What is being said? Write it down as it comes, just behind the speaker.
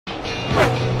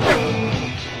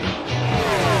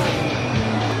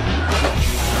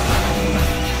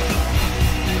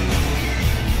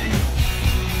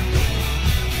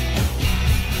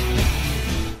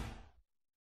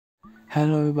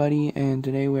Hello everybody, and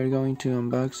today we're going to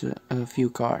unbox a few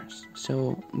cars.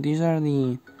 So these are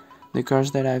the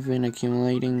cars that I've been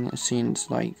accumulating since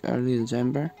like early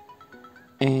December,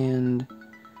 and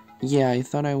yeah, I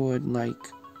thought I would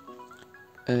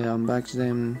unbox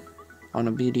them on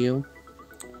a video.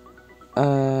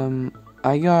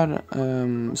 I got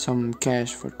some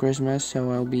cash for Christmas,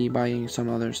 so I'll be buying some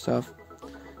other stuff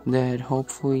that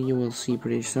hopefully you will see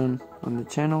pretty soon on the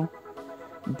channel.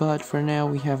 But for now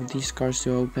we have these cars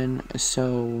to open,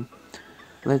 so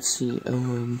let's see,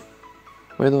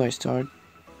 where do I start?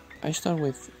 I start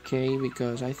with K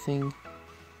because I think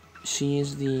she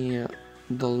is the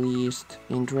least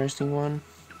interesting one,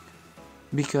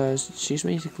 because she's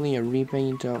basically a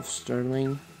repaint of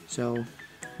Sterling, so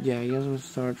yeah, I guess we'll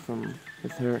start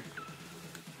with her.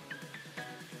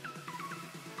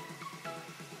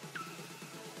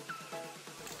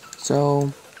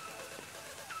 So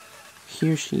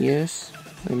here she is.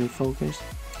 Let me focus.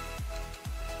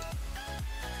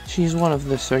 She's one of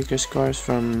the circus cars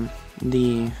from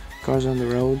the Cars on the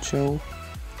Road show.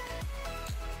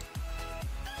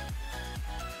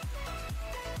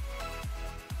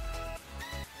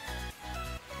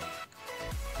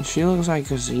 She looks like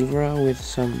a zebra with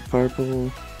some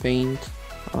purple paint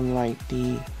on like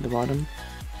the bottom.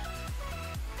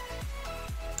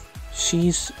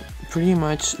 She's pretty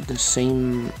much the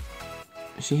same.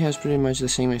 She has pretty much the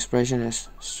same expression as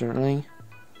Sterling.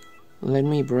 Let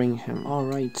me bring him.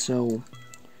 Alright, so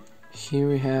here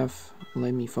we have,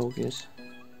 let me focus.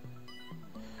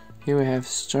 Here we have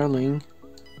Sterling,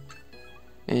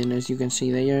 and as you can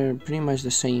see they are pretty much the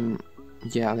same.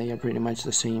 Yeah, they are pretty much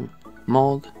the same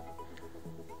mold.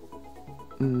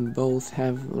 Both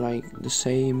have like the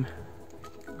same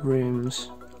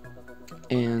rims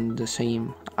and the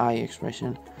same eye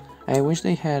expression. I wish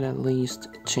they had at least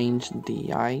changed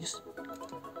the eyes.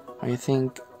 I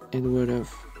think it would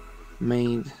have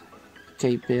made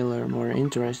K-Pillar more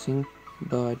interesting,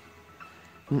 but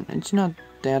it's not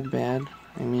that bad.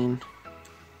 I mean,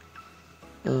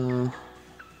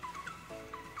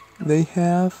 they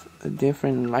have a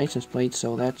different license plate,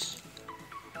 so that's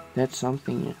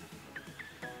something.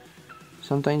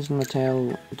 Sometimes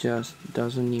Mattel just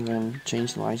doesn't even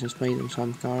change the license plate in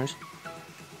some cars.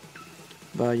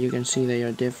 But you can see they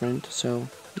are different, so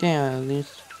yeah, at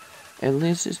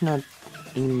least it's not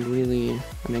really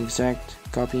an exact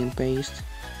copy and paste.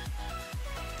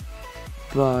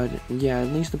 But yeah,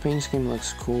 at least the paint scheme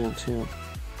looks cool too.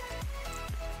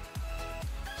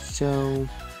 So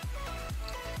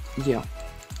yeah,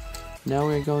 now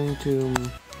we're going to,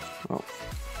 well,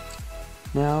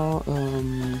 now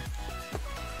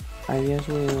I guess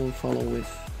we'll follow with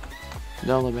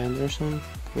Darla Vanderson,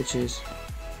 which is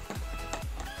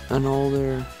an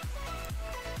older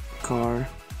car.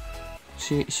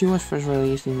 She was first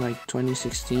released in like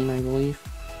 2016, I believe.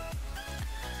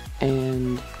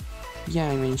 And yeah,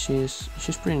 I mean she's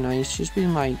pretty nice. She's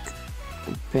been like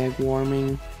peg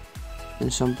warming in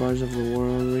some parts of the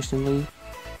world recently,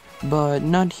 but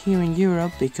not here in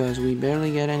Europe because we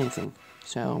barely get anything.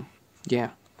 So yeah,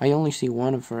 I only see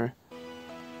one of her.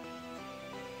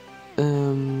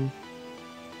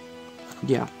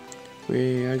 Yeah.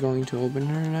 We are going to open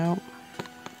her now.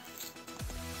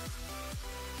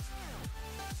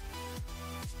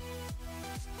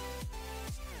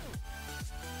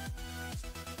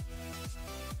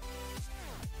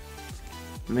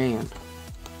 Man.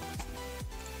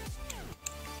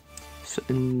 So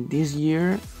in this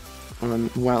year,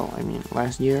 well, I mean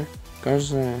last year,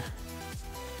 cars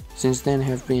since then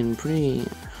have been pretty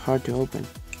hard to open.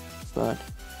 But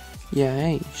yeah,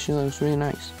 hey, she looks really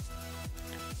nice.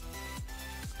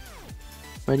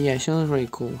 But yeah, she looks really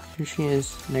cool. Here she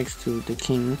is next to the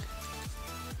king.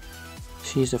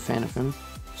 She's a fan of him,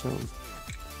 so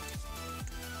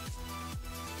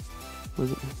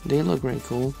they look really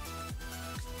cool.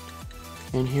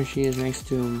 And here she is next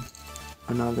to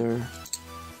another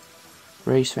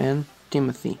race fan,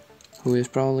 Timothy, who is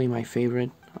probably my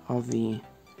favorite of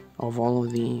all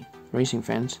of the racing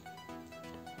fans.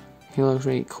 He looks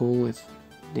really cool with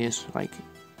this like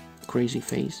crazy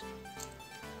face.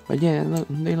 But yeah,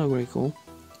 they look very cool.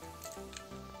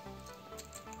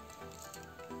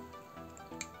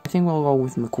 I think we'll go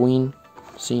with McQueen,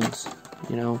 since,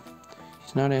 you know,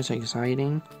 he's not as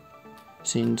exciting,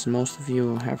 since most of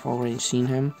you have already seen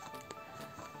him.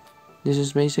 This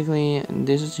is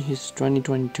his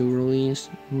 2022 release.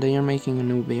 They are making a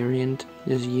new variant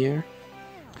this year,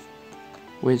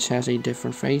 which has a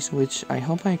different face, which I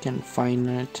hope I can find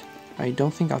it. I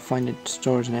don't think I'll find it in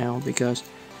stores now, because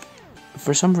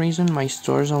for some reason my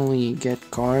stores only get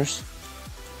cars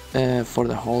for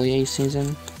the holiday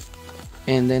season.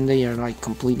 and then they are like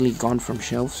completely gone from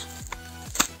shelves,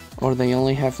 or they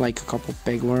only have like a couple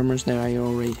peg warmers that I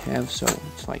already have, so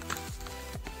it's like,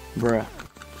 bruh,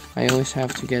 I always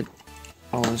have to get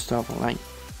all the stuff online.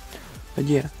 But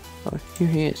yeah, here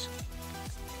he is.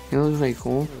 He looks very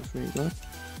cool. Looks very good.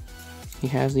 He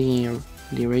has the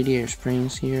Radiator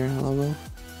Springs here logo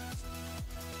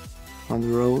on the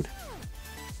road,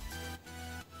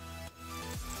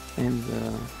 and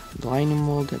the lightning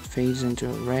bolt that fades into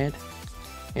red,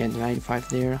 and 95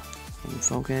 there in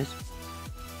focus.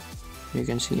 You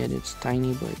can see it, it's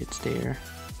tiny, but it's there.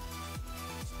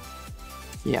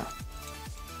 Yeah,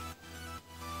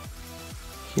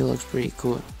 he looks pretty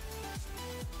cool.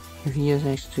 Here he is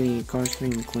next to the Cars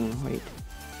 3 McQueen. Wait,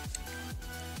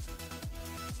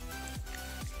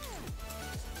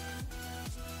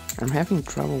 I'm having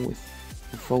trouble with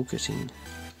focusing,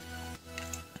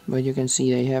 but you can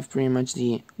see they have pretty much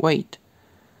the, wait,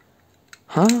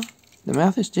 huh? The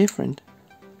mouth is different.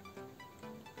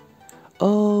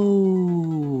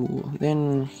 Oh,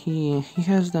 then he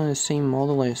has the same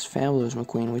model as Fabulous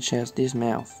McQueen, which has this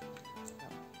mouth.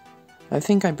 I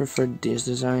think I prefer this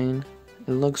design.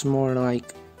 It looks more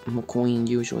like McQueen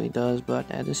usually does, but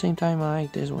at the same time I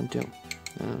like this one too.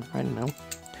 I don't know.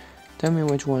 Tell me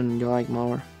which one you like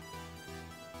more.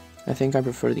 I think I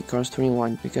prefer the Cars 3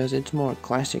 one because it's more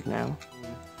classic now.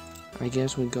 I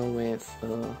guess we go with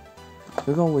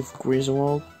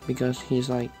Griswold because he's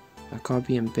like a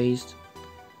copy and paste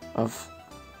of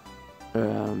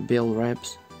Bill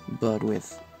Reps, but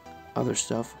with other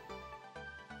stuff.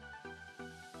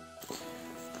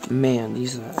 Man,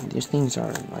 these things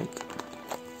are like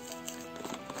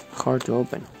hard to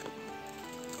open.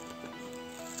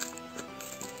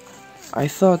 I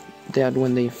thought that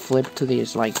when they flipped to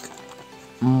this like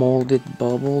molded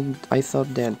bubble, I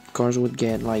thought that cars would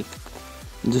get like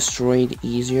destroyed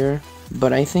easier,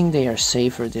 but I think they are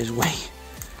safer this way.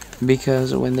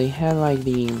 Because when they had like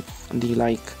the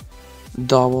like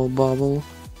double bubble,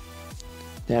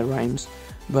 that rhymes,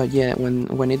 but yeah,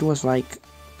 when it was like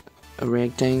a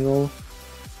rectangle,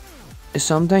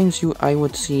 sometimes I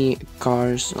would see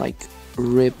cars like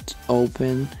ripped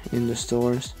open in the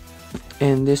stores,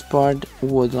 and this part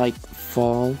would like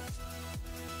fall,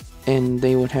 and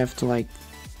they would have to like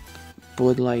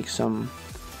put like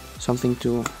something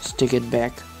to stick it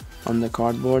back on the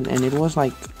cardboard, and it was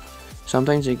like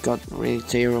sometimes it got really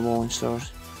terrible in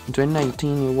stores. In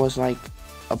 2019 it was like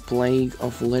a plague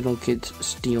of little kids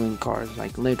stealing cars,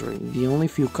 like literally. The only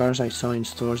few cars I saw in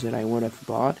stores that I would have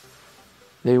bought,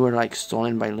 they were like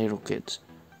stolen by little kids.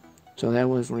 So that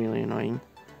was really annoying.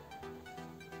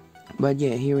 But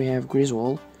yeah, here we have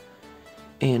Griswold,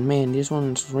 and man, this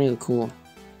one's really cool.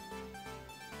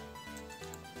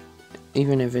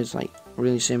 Even if it's like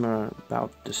really similar,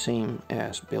 about the same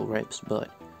as Bill Reps, but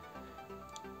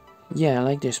yeah, I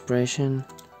like the expression.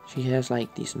 She has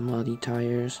like these muddy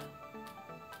tires,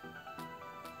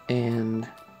 and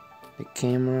the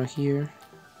camera here,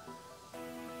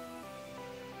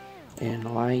 and a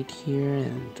light here,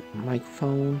 and a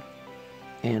microphone,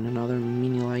 and another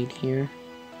mini light here,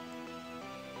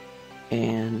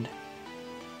 and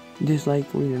this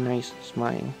like really nice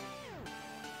smile,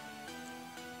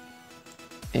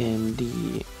 and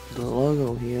the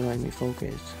logo here. Let me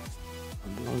focus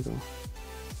on the logo.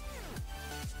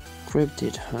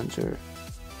 Cryptid Hunter,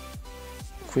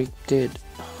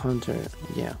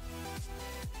 yeah.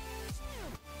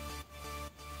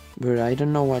 But I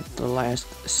don't know what the last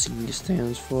C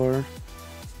stands for.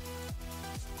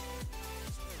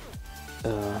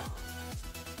 I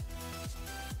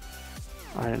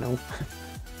don't know.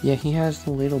 Yeah, he has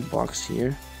the little box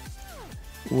here,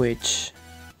 which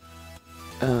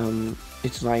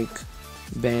it's like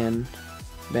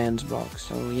Band's box.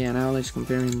 So yeah, now let's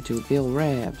compare him to Bill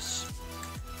Reps.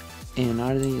 And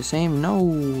are they the same?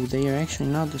 No, they are actually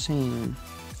not the same.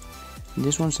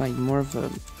 This one's like more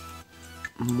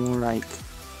like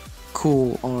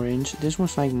cool orange. This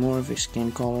one's like more of a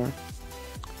skin color.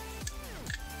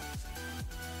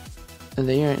 And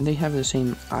they have the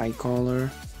same eye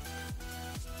color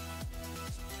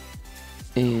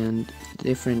and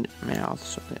different mouth,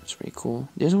 so that's pretty cool.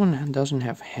 This one doesn't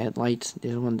have headlights,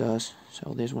 this one does,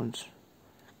 so this one's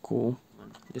cool.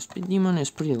 The Speed Demon is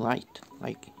pretty light,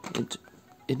 like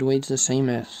it weighs the same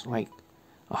as like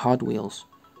a Hot Wheels,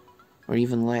 or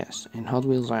even less, and Hot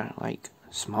Wheels are like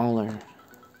smaller,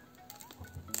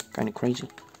 kind of crazy.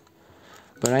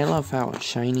 But I love how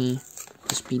shiny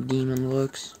the Speed Demon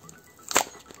looks.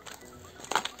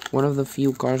 One of the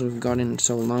few cars we've gotten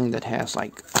so long that has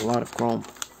like a lot of chrome.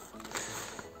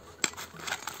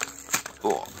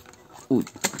 Oh. Ooh.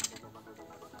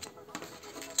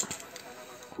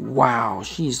 Wow,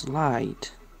 she's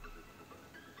light.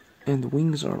 And the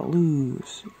wings are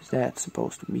loose. Is that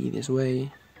supposed to be this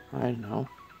way? I don't know.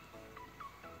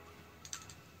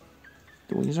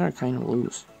 The wings are kind of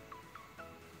loose.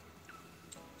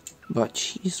 But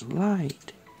she's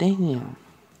light. Damn.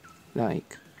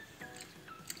 Like,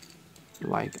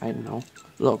 I don't know.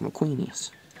 Look, mcqueen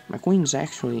is. mcqueen's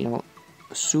actually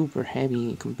super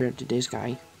heavy compared to this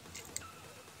guy.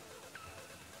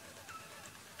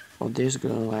 Or this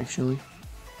girl, actually.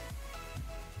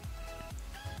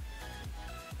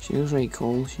 She looks really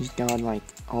cool. She's got like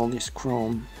all this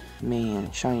chrome.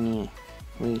 Man, shiny.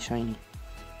 Really shiny.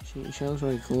 She looks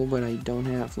really cool, but I don't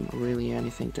have really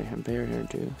anything to compare her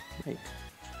to. Like,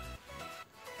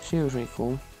 she looks really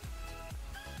cool.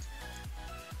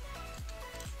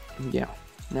 Yeah.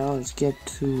 Now let's get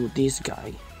to this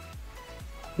guy.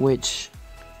 Which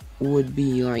would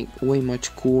be like way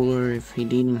much cooler if he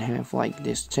didn't have like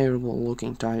this terrible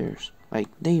looking tires. Like,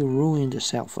 they ruined the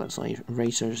selfless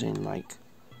racers in like...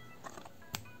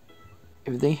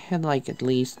 If they had like at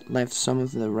least left some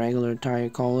of the regular tire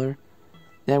color,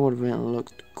 that would have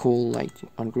looked cool. Like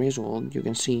on Griswold, you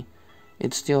can see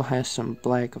it still has some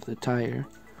black of the tire.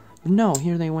 But no,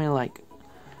 here they went like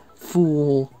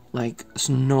full like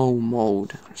snow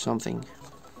mode or something.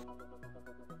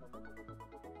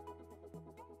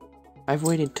 I've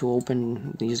waited to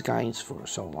open these guys for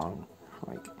so long.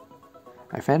 Like,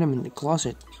 I've had them in the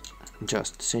closet,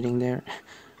 just sitting there.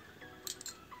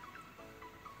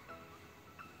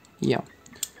 Yeah,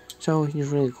 so he's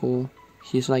really cool.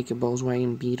 He's like a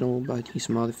Volkswagen Beetle, but he's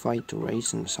modified to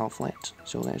race in salt flats,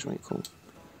 so that's really cool.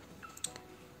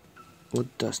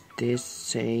 What does this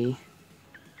say?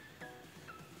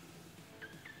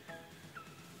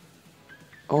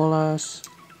 Olas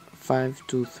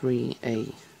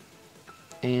 523A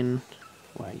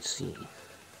NYC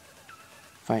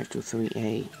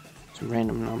 523A. Some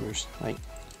random numbers. Like,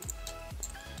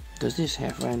 does this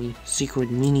have any secret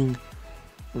meaning?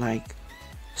 Like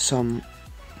some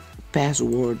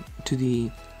password to the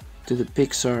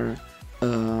Pixar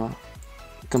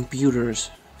computers.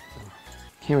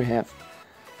 Here we have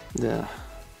the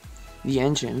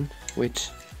engine, which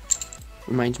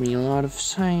reminds me a lot of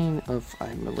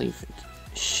I believe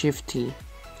it, Shifty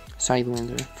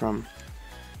Sidewinder from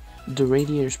the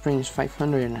Radiator Springs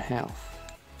 500.5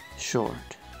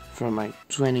 short from like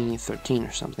 2013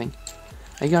 or something.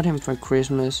 I got him for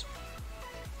Christmas,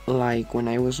 like when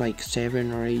I was like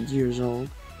 7 or 8 years old.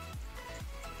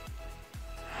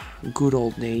 Good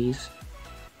old days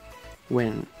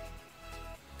when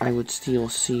I would still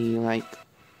see like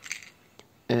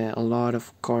a lot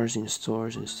of cars in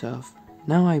stores and stuff.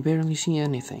 Now I barely see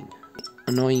anything.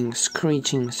 Annoying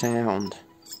screeching sound.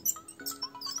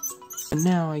 And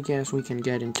now I guess we can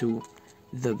get into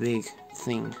the big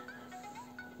thing.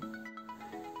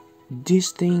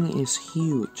 This thing is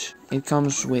huge. It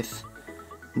comes with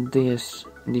these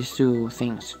two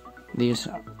things. This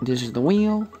is the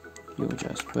wheel. You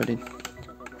just put it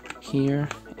here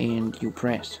and you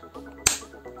press.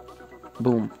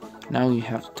 Boom. Now you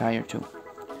have the tire too.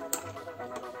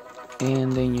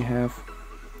 And then you have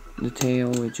the tail,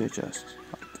 which you just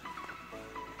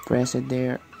press it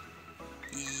there.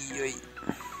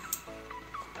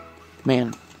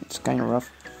 Man, it's kind of rough.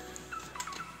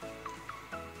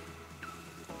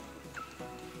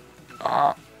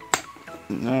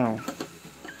 No.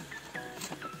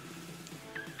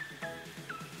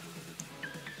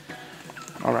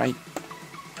 Alright.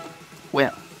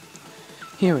 Well,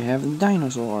 here we have a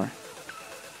dinosaur.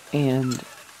 And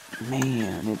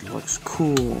man, it looks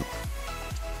cool.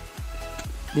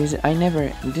 This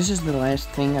is the last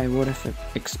thing I would have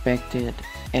expected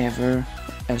ever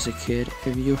as a kid.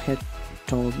 If you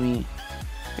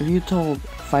told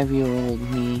 5-year-old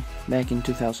me back in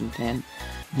 2010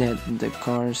 that the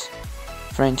Cars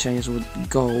franchise would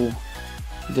go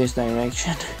this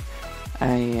direction,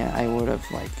 I would have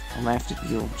like laughed at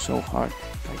you so hard.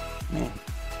 Like, man.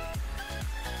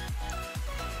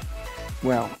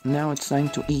 Well, now it's time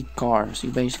to eat cars.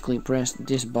 You basically press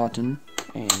this button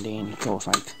and then it goes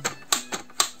like,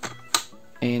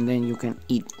 and then you can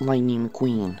eat Lightning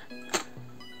McQueen.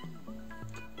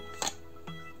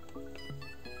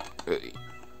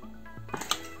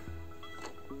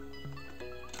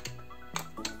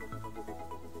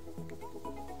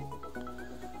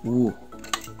 Ooh,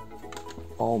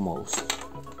 almost.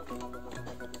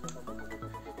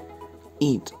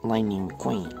 Eat Lightning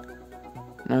McQueen.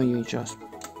 Now you just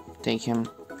take him,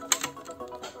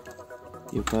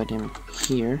 you put him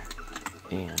here,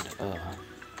 and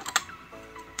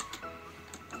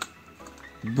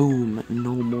boom,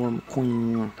 no more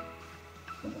McQueen.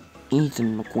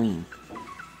 Ethan McQueen.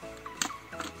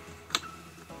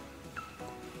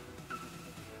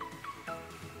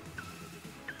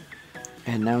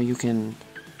 And now you can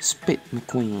spit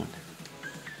McQueen.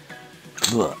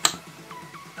 Blah.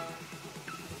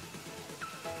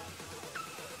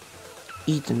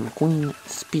 Eating McQueen,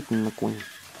 spitting McQueen.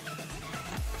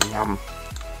 Yum.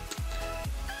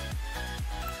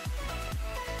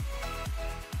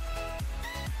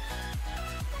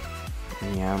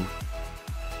 Yum.